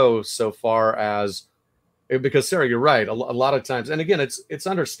also, so far as, because Sarah, you're right, a lot of times, and again, it's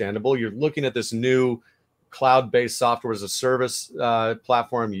understandable, you're looking at this new cloud-based software as a service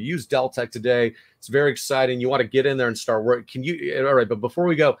platform. You use Deltek today. It's very exciting. You want to get in there and start work. All right, but before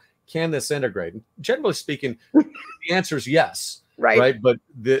we go, can this integrate? Generally speaking, the answer is yes. Right. But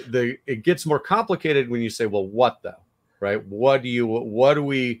it gets more complicated when you say, well, what though? Right. What are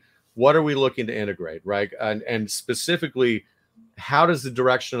we looking to integrate? Right. And specifically, how does the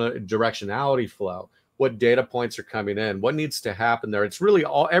directionality flow? What data points are coming in? What needs to happen there? It's really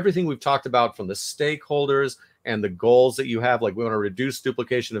everything we've talked about, from the stakeholders and the goals that you have. Like, we want to reduce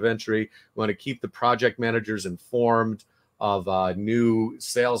duplication of entry. We want to keep the project managers informed of new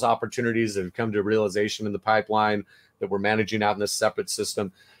sales opportunities that have come to realization in the pipeline that we're managing out in this separate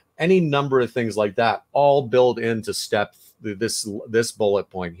system. Any number of things like that all build into this bullet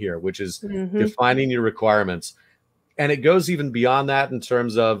point here, which is defining your requirements. And it goes even beyond that in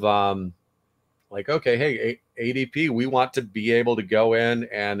terms of like, okay, hey, ADP, we want to be able to go in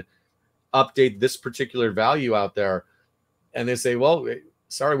and update this particular value out there. And they say, well,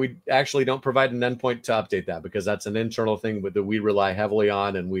 sorry, we actually don't provide an endpoint to update that, because that's an internal thing that we rely heavily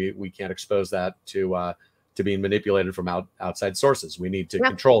on, and we can't expose that to being manipulated from outside sources. We need to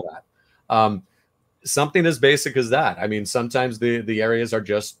control that. Something as basic as that. I mean, sometimes the areas are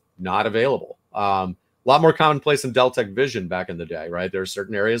just not available. A lot more commonplace in Deltek Vision back in the day, right? There are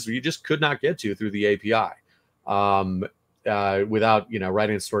certain areas where you just could not get to through the API without,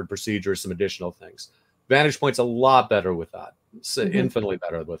 writing a stored procedure, some additional things. Vantage Point's a lot better with that. It's infinitely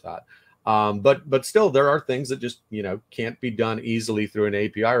better with that. But still, there are things that just, can't be done easily through an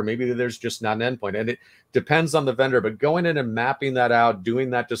API, or maybe there's just not an endpoint, and it depends on the vendor. But going in and mapping that out, doing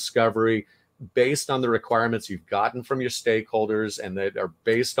that discovery based on the requirements you've gotten from your stakeholders and that are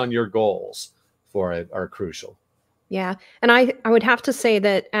based on your goals for it are crucial. Yeah. And I would have to say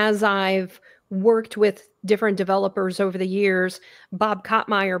that as I've worked with different developers over the years. Bob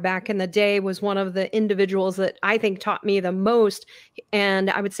Kottmeyer back in the day was one of the individuals that I think taught me the most. And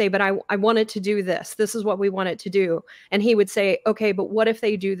I would say, but I wanted to do this. This is what we wanted to do. And he would say, okay, but what if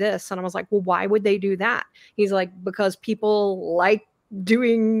they do this? And I was like, well, why would they do that? He's like, because people like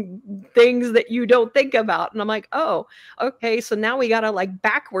doing things that you don't think about. And I'm like, oh, okay. So now we got to like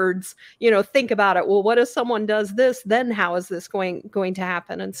backwards, think about it. Well, what if someone does this? Then how is this going to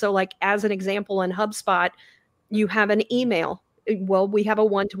happen? And so like, as an example, in HubSpot, you have an email. Well, we have a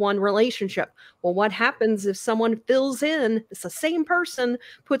one-to-one relationship. Well, what happens if someone fills in, it's the same person,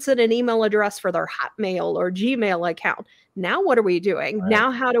 puts in an email address for their Hotmail or Gmail account? Now, what are we doing? Right.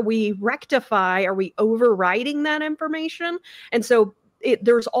 Now, how do we rectify? Are we overriding that information? And so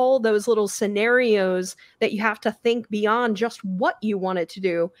there's all those little scenarios that you have to think beyond just what you want it to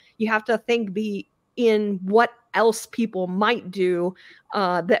do. You have to think in what else people might do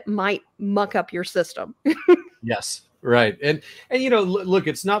that might muck up your system. Yes. Right. And look,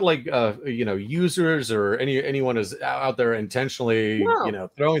 it's not like, users or anyone is out there intentionally,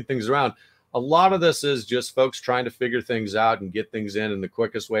 throwing things around. A lot of this is just folks trying to figure things out and get things in the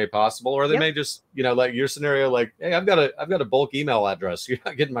quickest way possible. Or they may just, like your scenario, like, hey, I've got a bulk email address. You're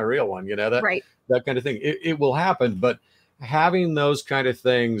not getting my real one, that kind of thing. It will happen. But having those kind of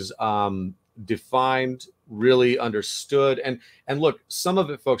things defined, really understood. And look, some of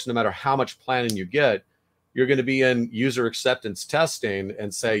it, folks, no matter how much planning you get, you're going to be in user acceptance testing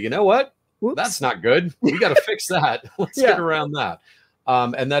and say, you know what? Oops. That's not good. We got to fix that. Let's get around that.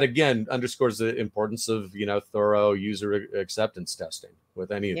 And that, again, underscores the importance of, thorough user acceptance testing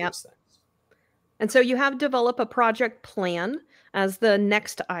with any of these things. And so you have develop a project plan as the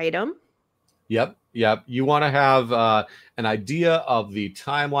next item. Yep. You want to have an idea of the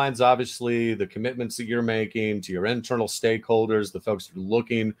timelines, obviously, the commitments that you're making to your internal stakeholders, the folks that are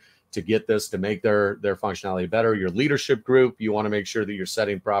looking to get this to make their functionality better. Your leadership group, you want to make sure that you're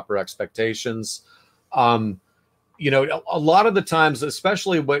setting proper expectations. A lot of the times,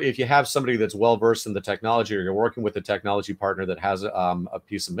 especially if you have somebody that's well versed in the technology, or you're working with a technology partner that has a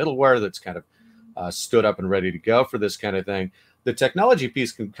piece of middleware that's kind of stood up and ready to go for this kind of thing, the technology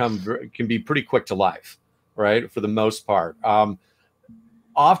piece can be pretty quick to life, right? For the most part.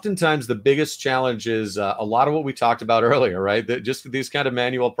 Oftentimes, the biggest challenge is a lot of what we talked about earlier, right? That just these kind of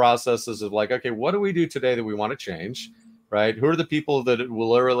manual processes of like, okay, what do we do today that we want to change, right? Who are the people that will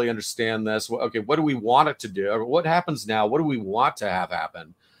literally understand this? Okay, what do we want it to do? Or what happens now? What do we want to have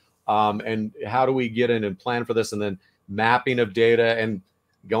happen? And how do we get in and plan for this? And then mapping of data and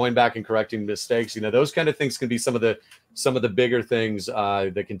going back and correcting mistakes. Those kind of things can be some of the bigger things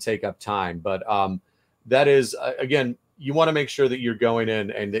that can take up time. But that is, again, you want to make sure that you're going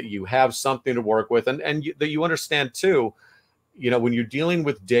in and that you have something to work with, and that you understand too, when you're dealing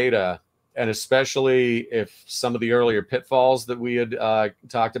with data, and especially if some of the earlier pitfalls that we had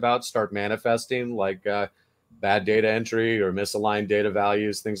talked about start manifesting, like bad data entry or misaligned data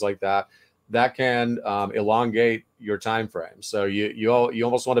values, things like that, that can elongate your time frame. So you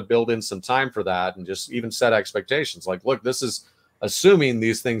almost want to build in some time for that, and just even set expectations. Like, look, this is assuming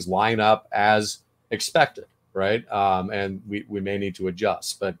these things line up as expected. Right. And we may need to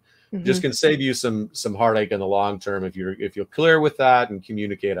adjust, but just can save you some heartache in the long term if you're clear with that and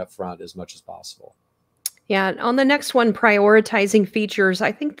communicate up front as much as possible. Yeah. On the next one, prioritizing features.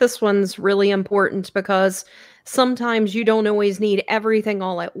 I think this one's really important because sometimes you don't always need everything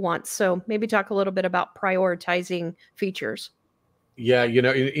all at once. So maybe talk a little bit about prioritizing features. Yeah.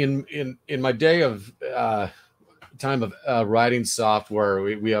 In my day of time of writing software,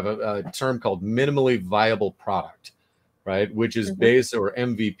 we have a term called minimally viable product, right? Which is base or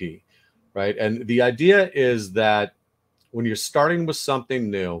MVP, right? And the idea is that when you're starting with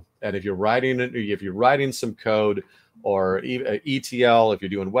something new, and if you're writing some code or ETL, if you're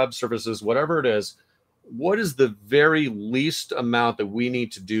doing web services, whatever it is, what is the very least amount that we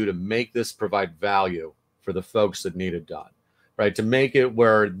need to do to make this provide value for the folks that need it done? Right, to make it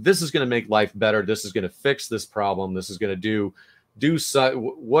where this is going to make life better, this is going to fix this problem, this is going to do so.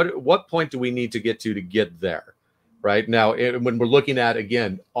 What point do we need to get there? Right now, when we're looking at,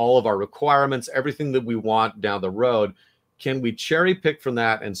 again, all of our requirements, everything that we want down the road, can we cherry pick from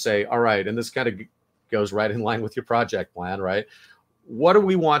that and say, all right, and this kind of goes right in line with your project plan, right? What do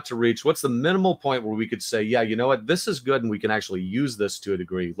we want to reach? What's the minimal point where we could say, yeah, you know what, this is good, and we can actually use this to a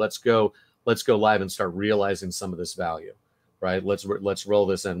degree. Let's go live and start realizing some of this value. Right. Let's roll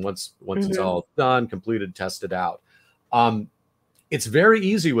this in once it's all done, completed, tested out. It's very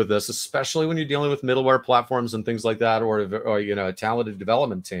easy with this, especially when you're dealing with middleware platforms and things like that, or a talented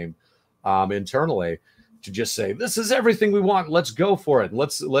development team internally, to just say, this is everything we want, let's go for it.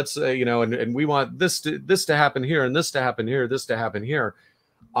 Let's you know, and we want this to happen here, and this to happen here, this to happen here.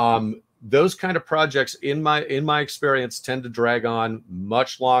 Those kind of projects, in my experience, tend to drag on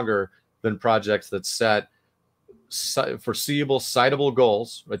much longer than projects that set foreseeable, citable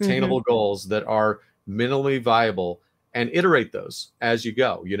goals, attainable goals that are minimally viable, and iterate those as you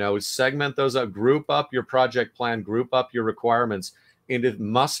go. You know, segment those up, group up your project plan, group up your requirements into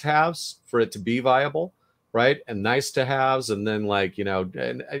must-haves for it to be viable, right? And nice to haves. And then, like, you know,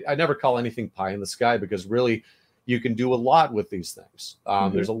 and I never call anything pie in the sky, because really you can do a lot with these things.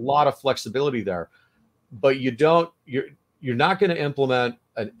 There's a lot of flexibility there, but you're not going to implement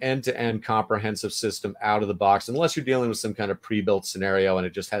an end-to-end comprehensive system out of the box unless you're dealing with some kind of pre-built scenario and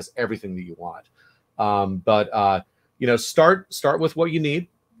it just has everything that you want. You know, start with what you need,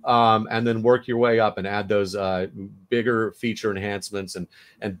 and then work your way up and add those bigger feature enhancements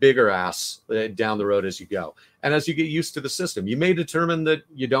and bigger asks down the road as you go. And as you get used to the system, you may determine that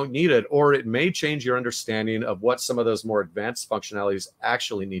you don't need it, or it may change your understanding of what some of those more advanced functionalities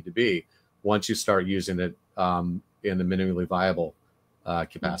actually need to be once you start using it in the minimally viable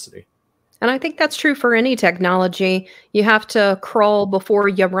capacity. And I think that's true for any technology. You have to crawl before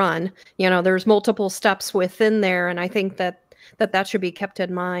you run. You know, there's multiple steps within there, and I think that should be kept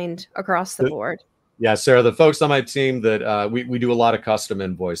in mind across the board. Yeah, Sarah, the folks on my team that we do a lot of custom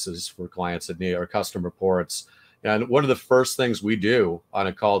invoices for clients that need, or custom reports. And one of the first things we do on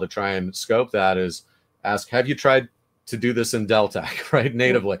a call to try and scope that is ask, have you tried to do this in Deltek, right,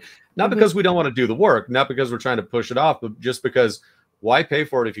 natively? Not because we don't want to do the work, not because we're trying to push it off, but just because why pay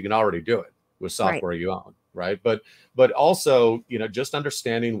for it if you can already do it with software you own, right? But also, you know, just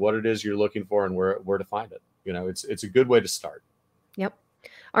understanding what it is you're looking for and where to find it. You know, it's a good way to start. Yep.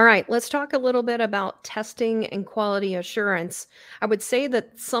 All right, let's talk a little bit about testing and quality assurance. I would say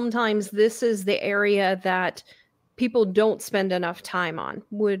that sometimes this is the area that people don't spend enough time on.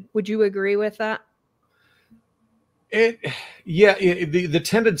 Would you agree with that? The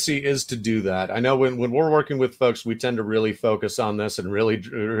tendency is to do that. I know when we're working with folks, we tend to really focus on this and really,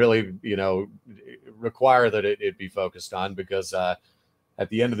 you know, require that it be focused on, because at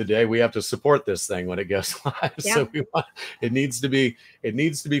the end of the day, we have to support this thing when it goes live. Yeah. So it needs to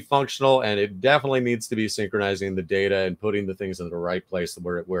be functional, and it definitely needs to be synchronizing the data and putting the things in the right place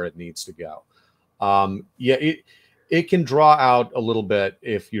where it needs to go. It can draw out a little bit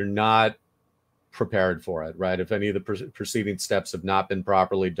if you're not prepared for it, right? If any of the preceding steps have not been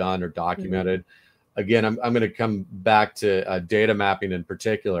properly done or documented. Again, I'm going to come back to data mapping in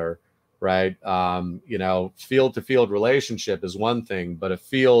particular, right? You know, field to field relationship is one thing, but a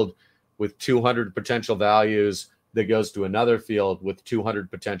field with 200 potential values that goes to another field with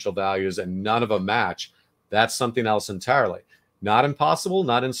 200 potential values and none of them match, that's something else entirely. Not impossible,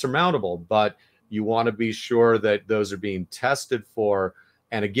 not insurmountable, but you want to be sure that those are being tested for.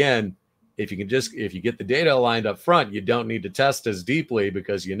 And again, if you get the data aligned up front, you don't need to test as deeply,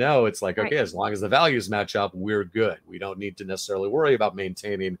 because you know it's like, okay, as long as the values match up, we're good. We don't need to necessarily worry about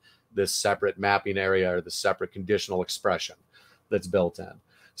maintaining this separate mapping area or the separate conditional expression that's built in.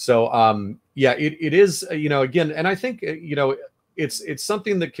 So it is, you know, again, and I think, you know, it's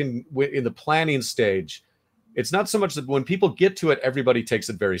something that can, in the planning stage, it's not so much that when people get to it, everybody takes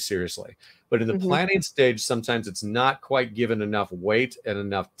it very seriously. But in the planning stage, sometimes it's not quite given enough weight and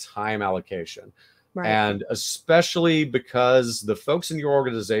enough time allocation. Right. And especially because the folks in your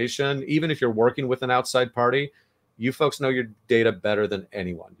organization, even if you're working with an outside party, you folks know your data better than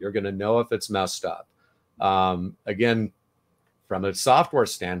anyone. You're going to know if it's messed up. Again, from a software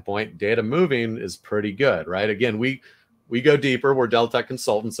standpoint, data moving is pretty good, right? Again, we go deeper. We're Deltek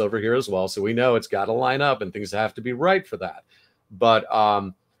consultants over here as well. So we know it's got to line up and things have to be right for that. But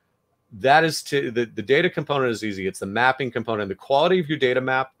that is the data component is easy. It's the mapping component. The quality of your data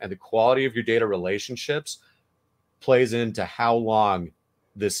map and the quality of your data relationships plays into how long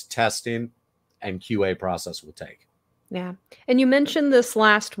this testing and QA process will take. Yeah. And you mentioned this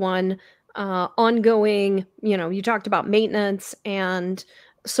last one, ongoing, you know, you talked about maintenance and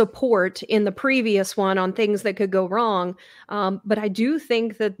support in the previous one on things that could go wrong. But I do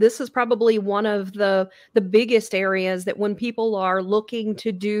think that this is probably one of the biggest areas that when people are looking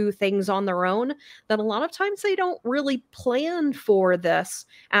to do things on their own, that a lot of times they don't really plan for this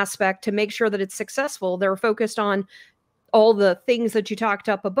aspect to make sure that it's successful. They're focused on all the things that you talked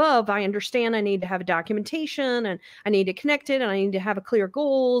up above. I understand I need to have a documentation and I need to connect it and I need to have a clear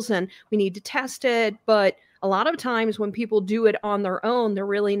goals and we need to test it. But a lot of times when people do it on their own, they're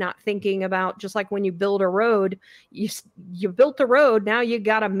really not thinking about, just like when you build a road, you built the road, now you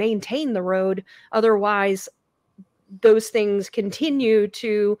got to maintain the road. Otherwise, those things continue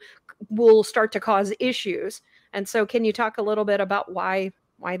to will start to cause issues. And so can you talk a little bit about why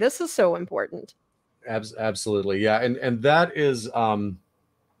this is so important? Absolutely. Yeah. And that is,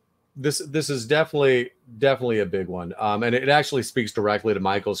 this is definitely a big one. And it actually speaks directly to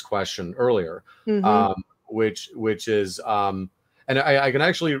Michael's question earlier, which is, and I can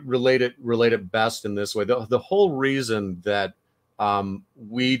actually relate it best in this way. The whole reason that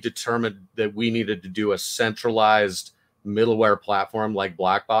we determined that we needed to do a centralized middleware platform like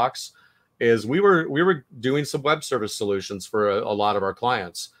Blackbox is we were doing some web service solutions for a lot of our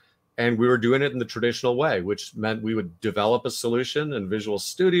clients. And we were doing it in the traditional way, which meant we would develop a solution in Visual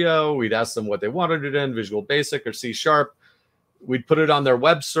Studio. We'd ask them what they wanted it in, Visual Basic or C#. We'd put it on their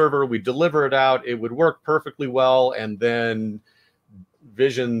web server. We'd deliver it out. It would work perfectly well. And then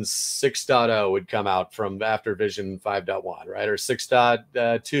Vision 6.0 would come out from after Vision 5.1, right? Or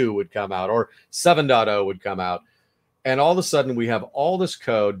 6.2 would come out, or 7.0 would come out. And all of a sudden, we have all this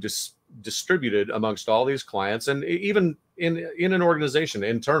code distributed amongst all these clients, and even in an organization,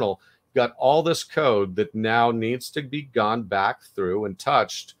 internal, got all this code that now needs to be gone back through and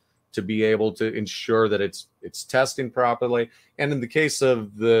touched to be able to ensure that it's testing properly. And in the case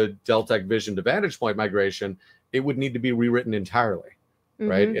of the Deltek Vision to VantagePoint migration, it would need to be rewritten entirely,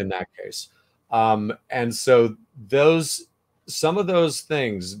 right? In that case. And so some of those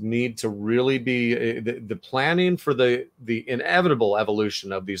things need to really be the planning for the inevitable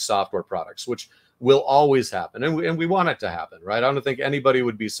evolution of these software products, which will always happen. And we want it to happen, right? I don't think anybody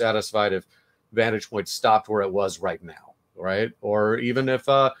would be satisfied if VantagePoint stopped where it was right now, right? Or even if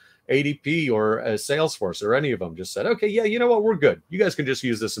ADP or Salesforce or any of them just said, okay, yeah, you know what, we're good. You guys can just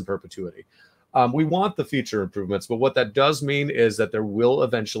use this in perpetuity. We want the feature improvements, but what that does mean is that there will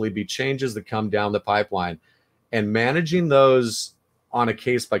eventually be changes that come down the pipeline. And managing those on a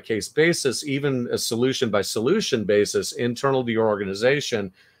case-by-case basis, even a solution-by-solution basis, internal to your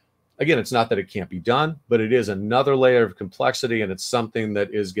organization, again, it's not that it can't be done, but it is another layer of complexity, and it's something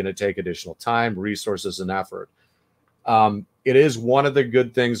that is going to take additional time, resources, and effort. It is one of the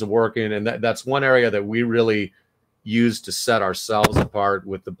good things of working, and that's one area that we really use to set ourselves apart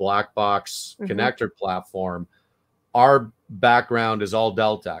with the Blackbox connector platform. Our background is all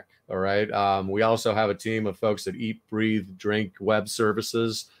Deltek. All right. We also have a team of folks that eat, breathe, drink web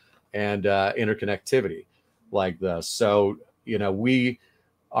services and interconnectivity like this. So, we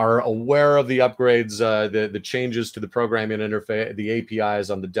are aware of the upgrades, the changes to the programming interface, the APIs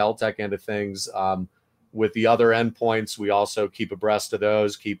on the Deltek end of things. With the other endpoints, we also keep abreast of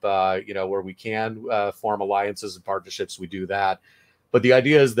those, where we can form alliances and partnerships, we do that. But the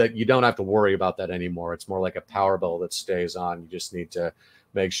idea is that you don't have to worry about that anymore. It's more like a power bill that stays on. You just need to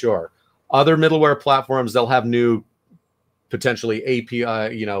make sure. Other middleware platforms, they'll have new potentially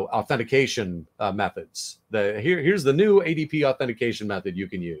API, authentication methods. Here's the new ADP authentication method you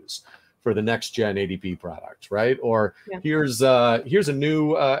can use for the next gen ADP product, right? Or here's a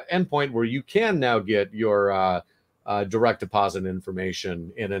new endpoint where you can now get your direct deposit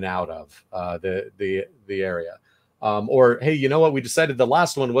information in and out of the area. Or, hey, you know what? We decided the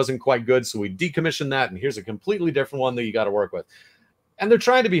last one wasn't quite good, so we decommissioned that, and here's a completely different one that you got to work with. And they're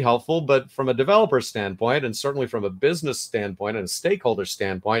trying to be helpful, but from a developer standpoint, and certainly from a business standpoint and a stakeholder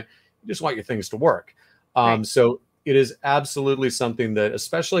standpoint, you just want your things to work. So it is absolutely something that,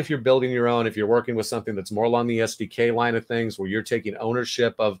 especially if you're building your own, if you're working with something that's more along the SDK line of things, where you're taking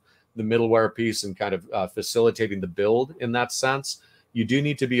ownership of the middleware piece and kind of facilitating the build in that sense, you do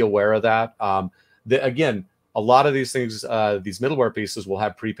need to be aware of that. Again, a lot of these things, these middleware pieces will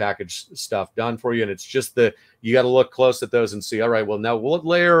have prepackaged stuff done for you. And it's just that you got to look close at those and see, all right, well, now what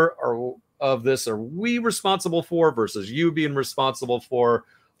layer of this are we responsible for versus you being responsible for?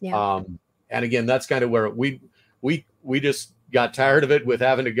 And again, that's kind of where we just got tired of it with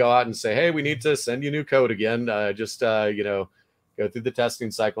having to go out and say, hey, we need to send you new code again. Go through the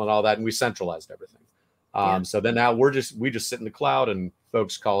testing cycle and all that. And we centralized everything. So then now we just sit in the cloud and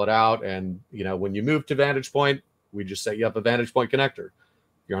folks call it out. And, when you move to VantagePoint, we just set you up a VantagePoint connector.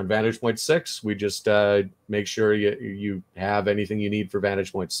 If you're on VantagePoint 6, we just make sure you have anything you need for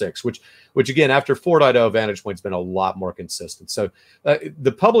VantagePoint 6, which again, after 4.0, VantagePoint's been a lot more consistent. So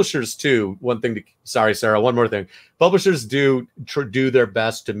the publishers too, sorry, Sarah, one more thing. Publishers do their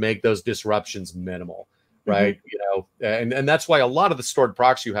best to make those disruptions minimal. Right. And that's why a lot of the stored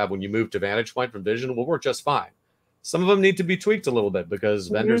procs you have when you move to VantagePoint from Vision will work just fine. Some of them need to be tweaked a little bit because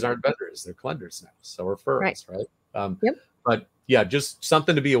vendors aren't vendors. They're clenders now. So referrals, right? But yeah, just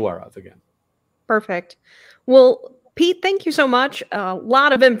something to be aware of again. Perfect. Well, Pete, thank you so much. A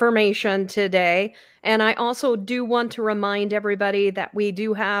lot of information today. And I also do want to remind everybody that we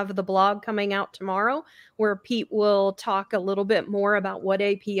do have the blog coming out tomorrow where Pete will talk a little bit more about what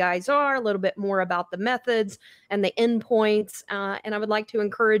APIs are, a little bit more about the methods and the endpoints. And I would like to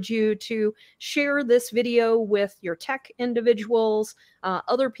encourage you to share this video with your tech individuals,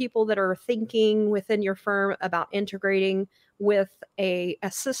 other people that are thinking within your firm about integrating with a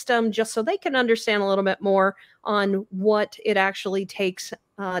system, just so they can understand a little bit more on what it actually takes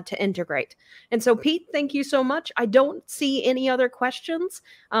to integrate. And so, Pete, thank you so much. I don't see any other questions,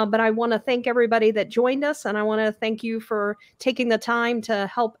 but I want to thank everybody that joined us, and I want to thank you for taking the time to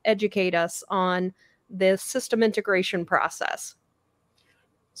help educate us on this system integration process.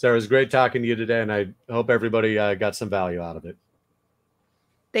 Sarah, it was great talking to you today, and I hope everybody got some value out of it.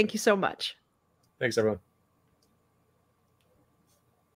 Thank you so much. Thanks, everyone.